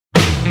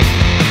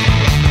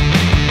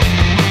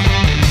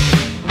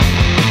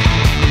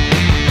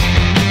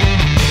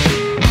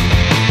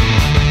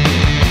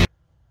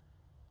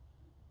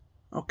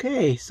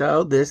Okay,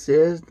 so this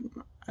is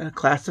a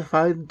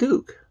classified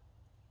Duke.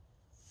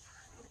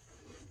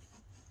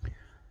 As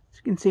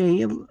you can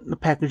see, the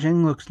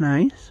packaging looks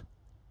nice.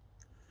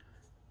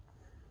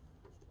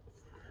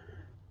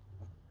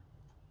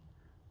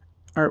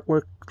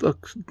 Artwork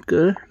looks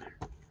good.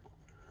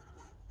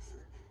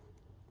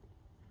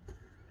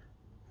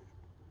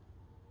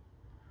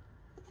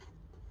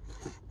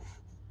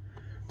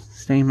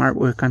 Same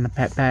artwork on the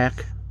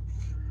back.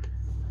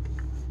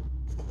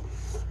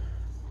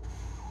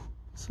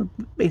 So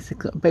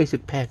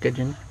basic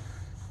packaging.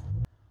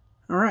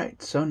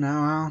 Alright, so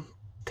now I'll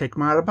take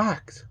them out of the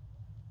box.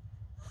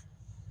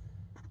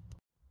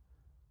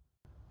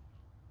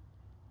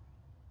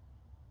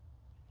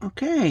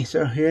 Okay,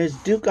 so here's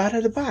Duke out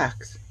of the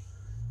box.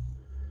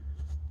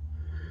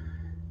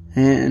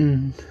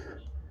 And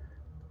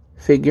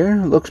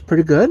figure looks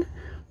pretty good.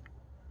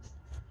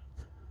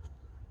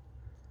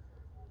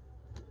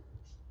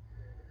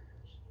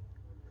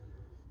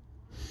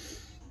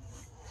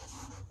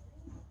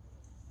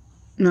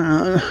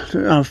 Now,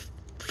 there are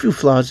a few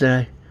flaws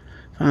that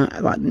I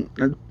found.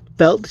 The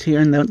belts here,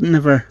 and they'll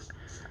never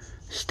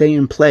stay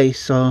in place,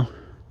 so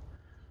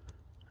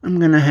I'm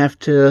gonna have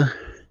to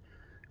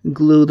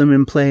glue them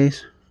in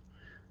place.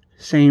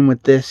 Same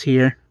with this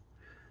here.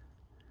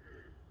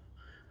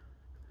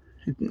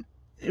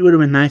 It would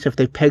have been nice if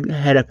they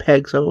had a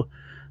peg so it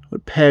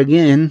would peg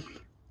in.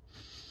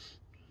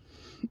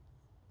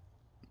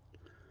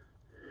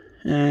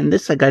 And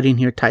this I got in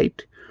here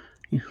tight,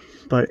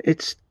 but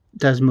it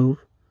does move.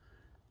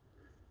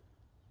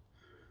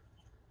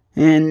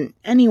 And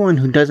anyone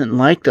who doesn't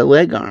like the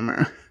leg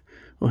armor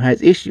or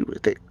has issue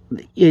with it,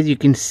 as you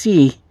can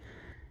see,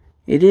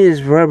 it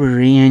is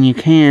rubbery and you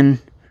can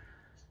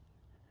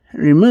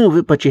remove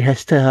it, but you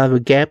still have a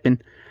gap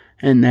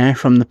in there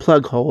from the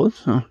plug holes,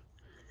 so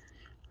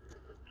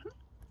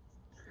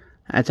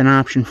that's an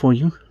option for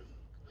you.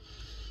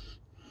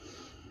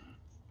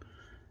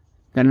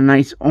 Got a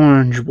nice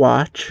orange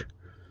watch.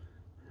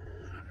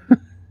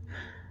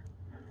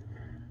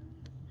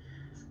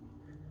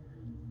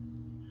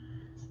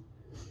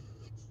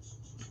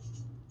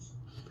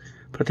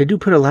 But they do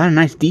put a lot of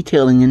nice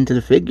detailing into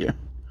the figure.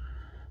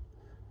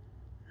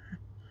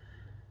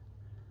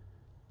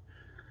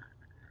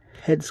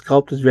 Head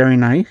sculpt is very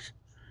nice.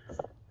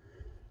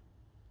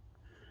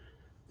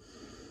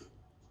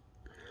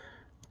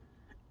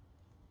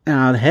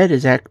 Now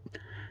the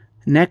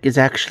neck is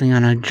actually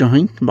on a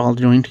ball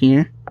joint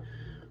here.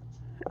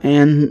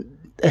 And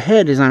the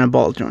head is on a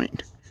ball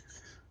joint.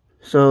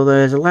 So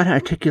there's a lot of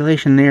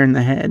articulation there in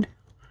the head.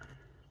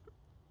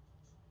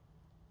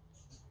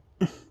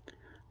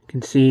 You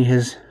can see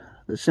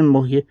the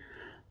symbol here.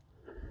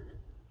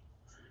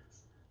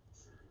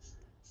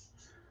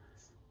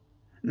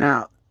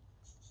 Now,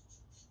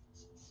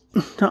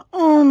 the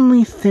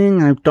only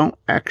thing I don't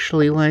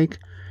actually like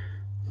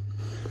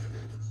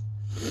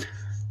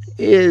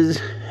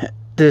is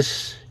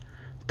this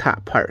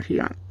top part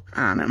here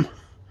on him.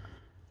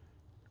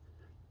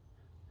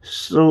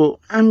 So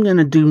I'm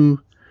gonna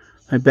do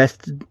my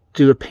best to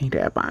do a paint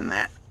app on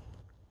that.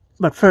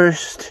 But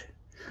first,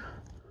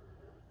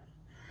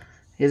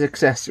 his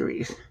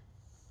accessories.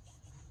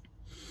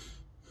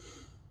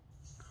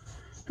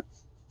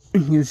 You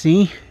can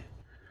see,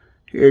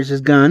 here's his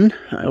gun,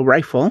 a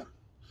rifle,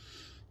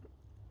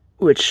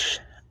 which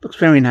looks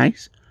very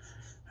nice,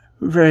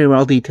 very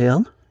well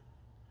detailed.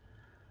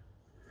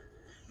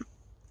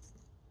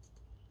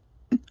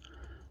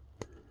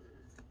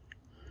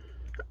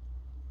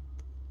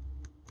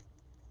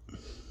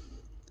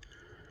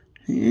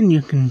 And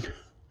you can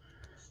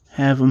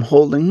have him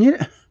holding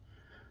it,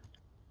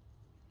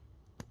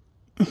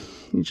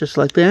 just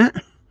like that.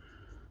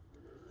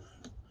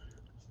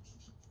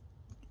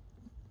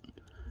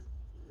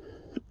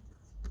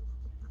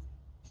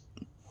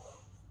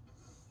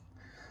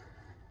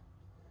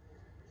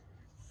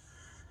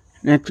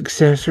 Next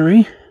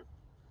accessory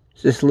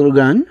is this little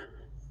gun,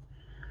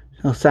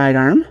 so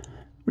sidearm,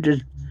 which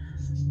is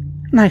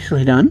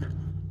nicely done.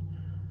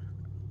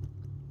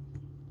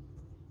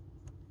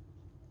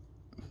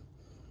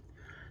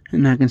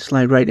 And that can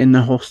slide right in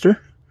the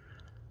holster.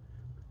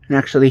 And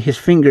actually, his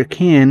finger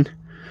can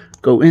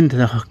go into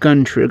the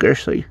gun trigger,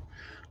 so you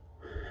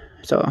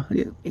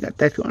got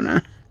that going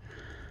on.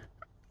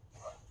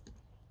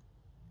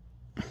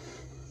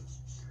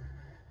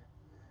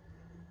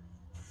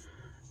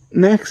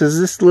 Next is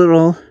this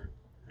little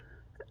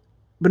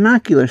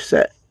binocular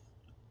set,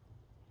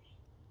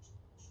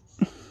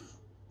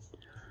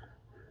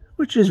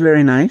 which is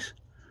very nice.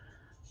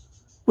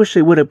 Wish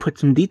they would have put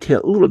some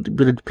detail, a little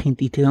bit of paint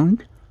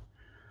detailing.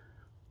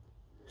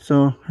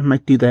 So I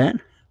might do that.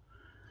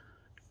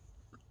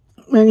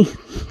 And you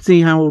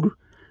see how it would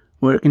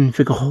work in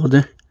figure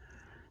holder.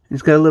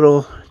 It's got a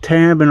little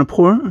tab and a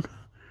port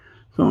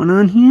going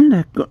on here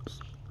that goes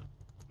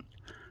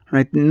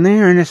right in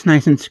there, and it's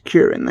nice and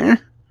secure in there.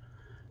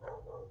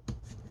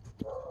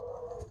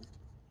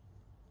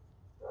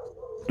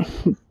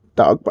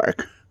 Dog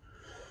bark.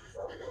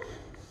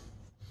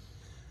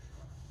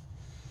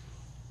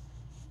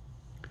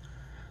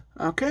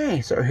 Okay,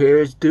 so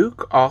here's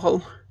Duke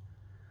all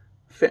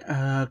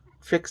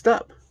fixed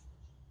up.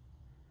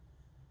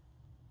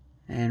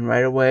 And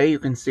right away you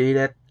can see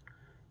that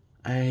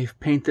I've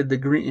painted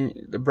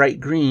the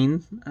bright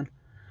green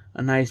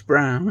a nice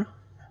brown,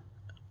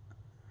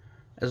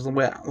 as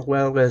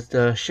well as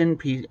the shin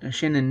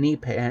and knee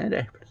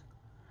pad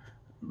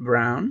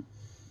brown,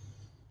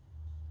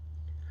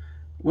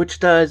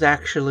 which does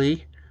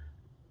actually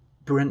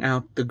bring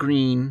out the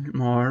green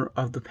more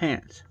of the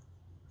pants.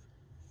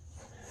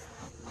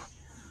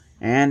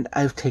 And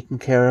I've taken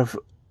care of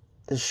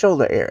the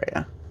shoulder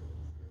area.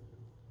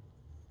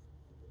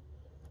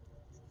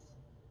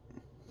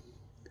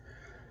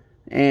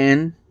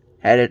 And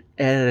added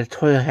a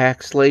Toy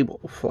Hacks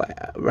label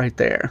flat right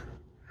there.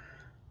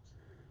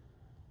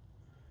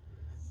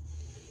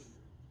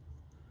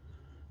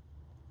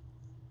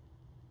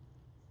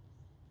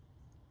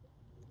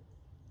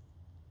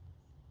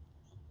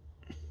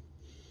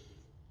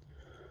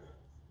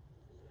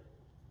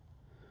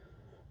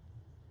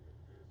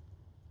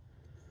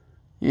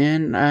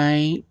 And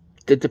I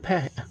did the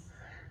pack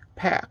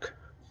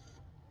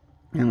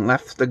and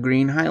left the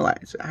green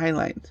highlights.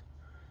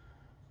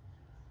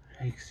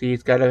 You see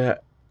it's got a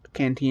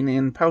cantina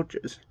and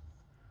pouches.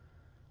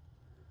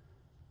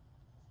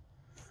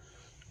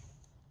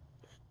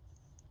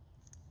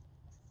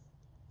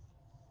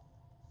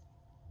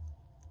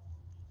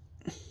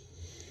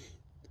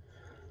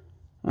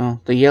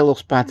 Well, the yellow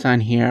spots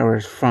on here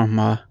are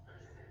from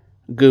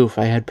Goof.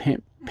 I had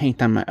paint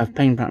on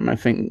my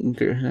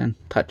fingers and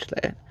touched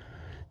that.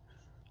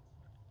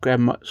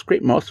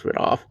 Scrape most of it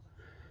off.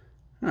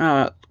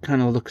 Oh, it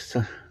kind of looks,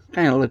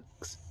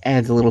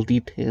 adds a little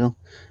detail.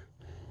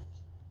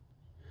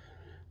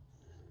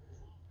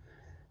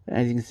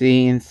 As you can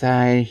see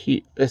inside,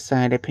 this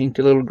side I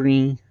painted a little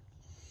green.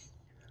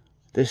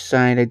 This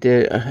side I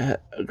did a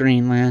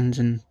green lens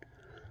and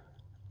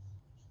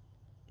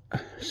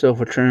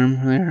silver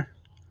trim there.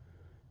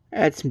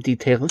 Add some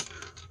details.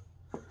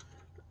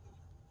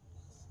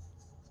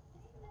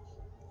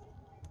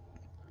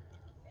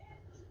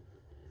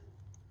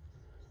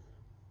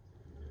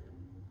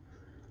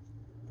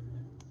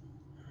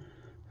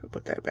 I'll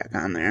put that back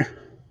on there.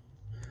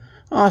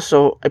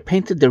 Also, I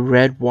painted the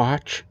red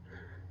watch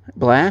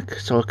black,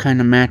 so it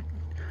kind of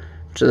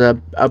matches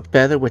up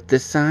better with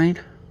this side.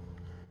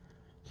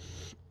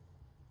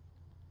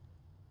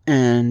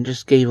 And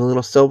just gave a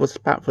little silver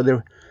spot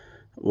for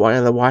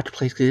where the watch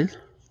place is.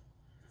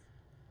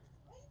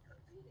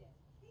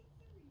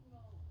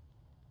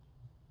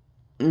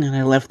 And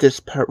I left this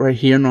part right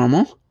here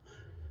normal,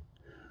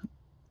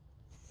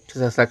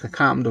 because that's like a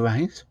comm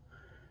device.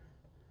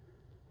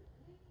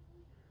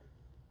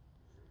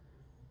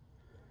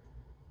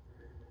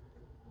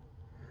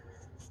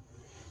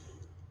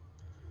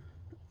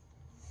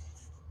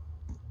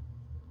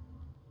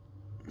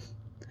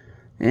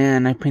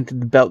 And I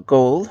painted the belt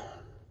gold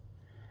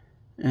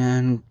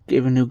and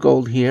gave a new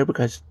gold here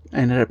because I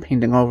ended up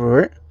painting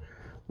over it,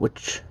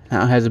 which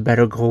now has a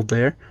better gold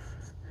there.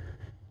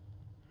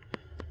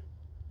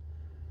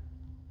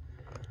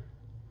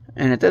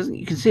 And it doesn't,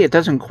 you can see it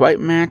doesn't quite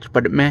match,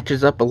 but it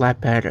matches up a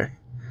lot better.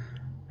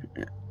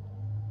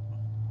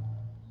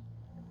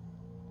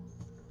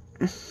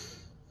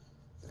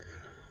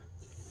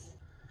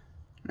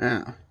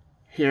 Now,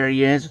 here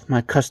he is with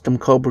my custom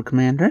Cobra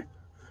Commander.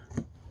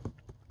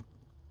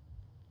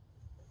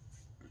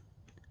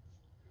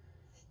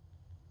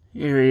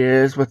 Here he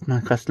is with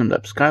my custom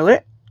up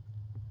Scarlet.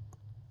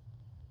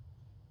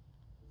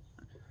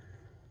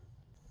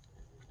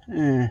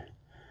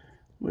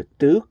 With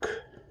Duke.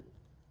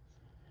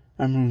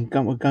 I'm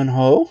with Gun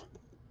Ho.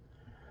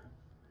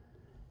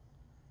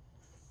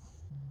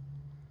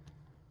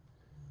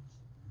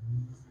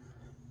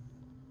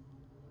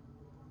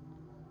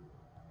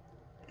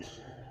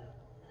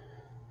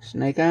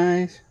 Snake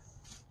Eyes.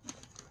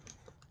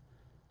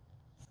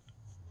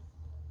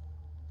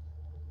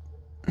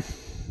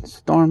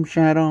 Storm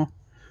Shadow.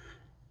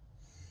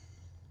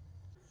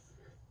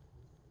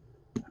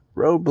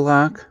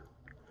 Roadblock.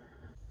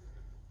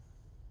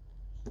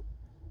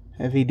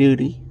 Heavy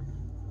Duty.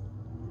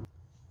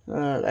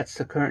 That's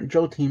the current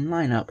Joe Team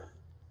lineup.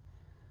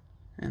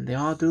 And they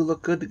all do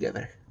look good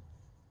together.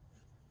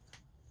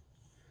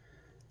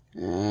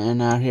 And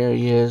now here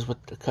he is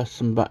with the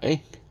custom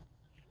bike.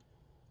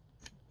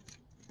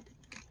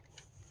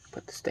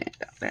 Put the stand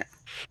out there.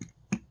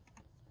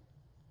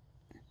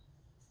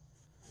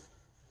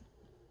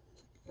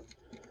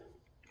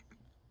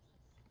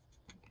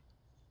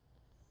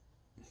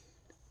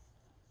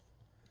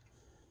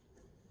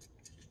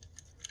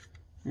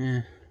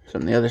 Yeah,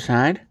 from the other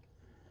side.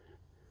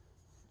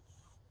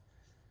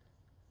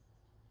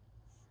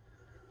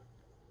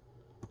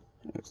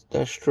 It's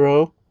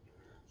Destro.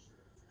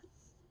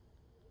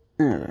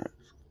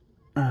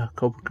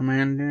 Cobra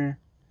Commander.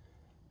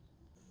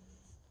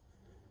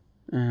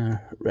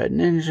 Red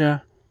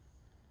Ninja.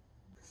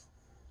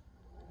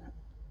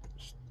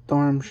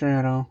 Storm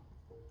Shadow.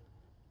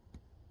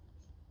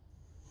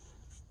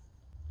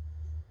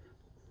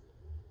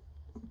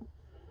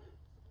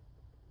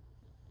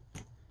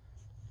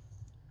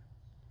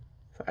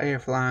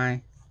 Firefly.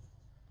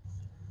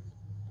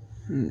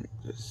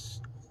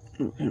 Just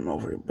move him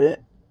over a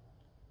bit.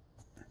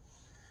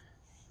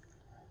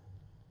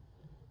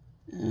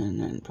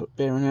 And then put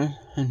Baronet,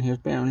 and here's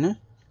Baronet.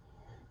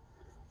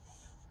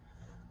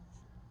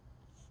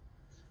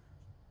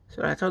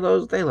 So that's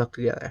how they look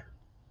together.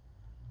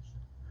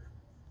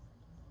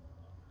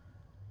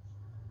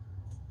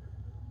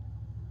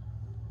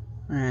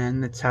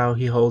 And that's how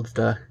he holds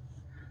the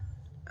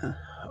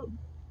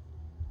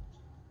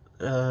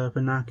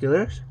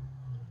binoculars,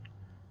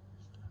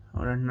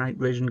 or night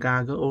vision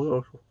goggles,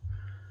 or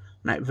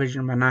night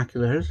vision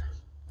binoculars,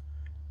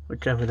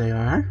 whichever they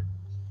are.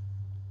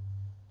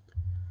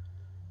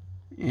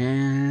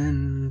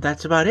 And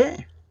that's about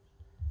it.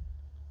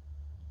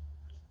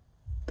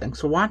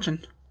 Thanks for watching.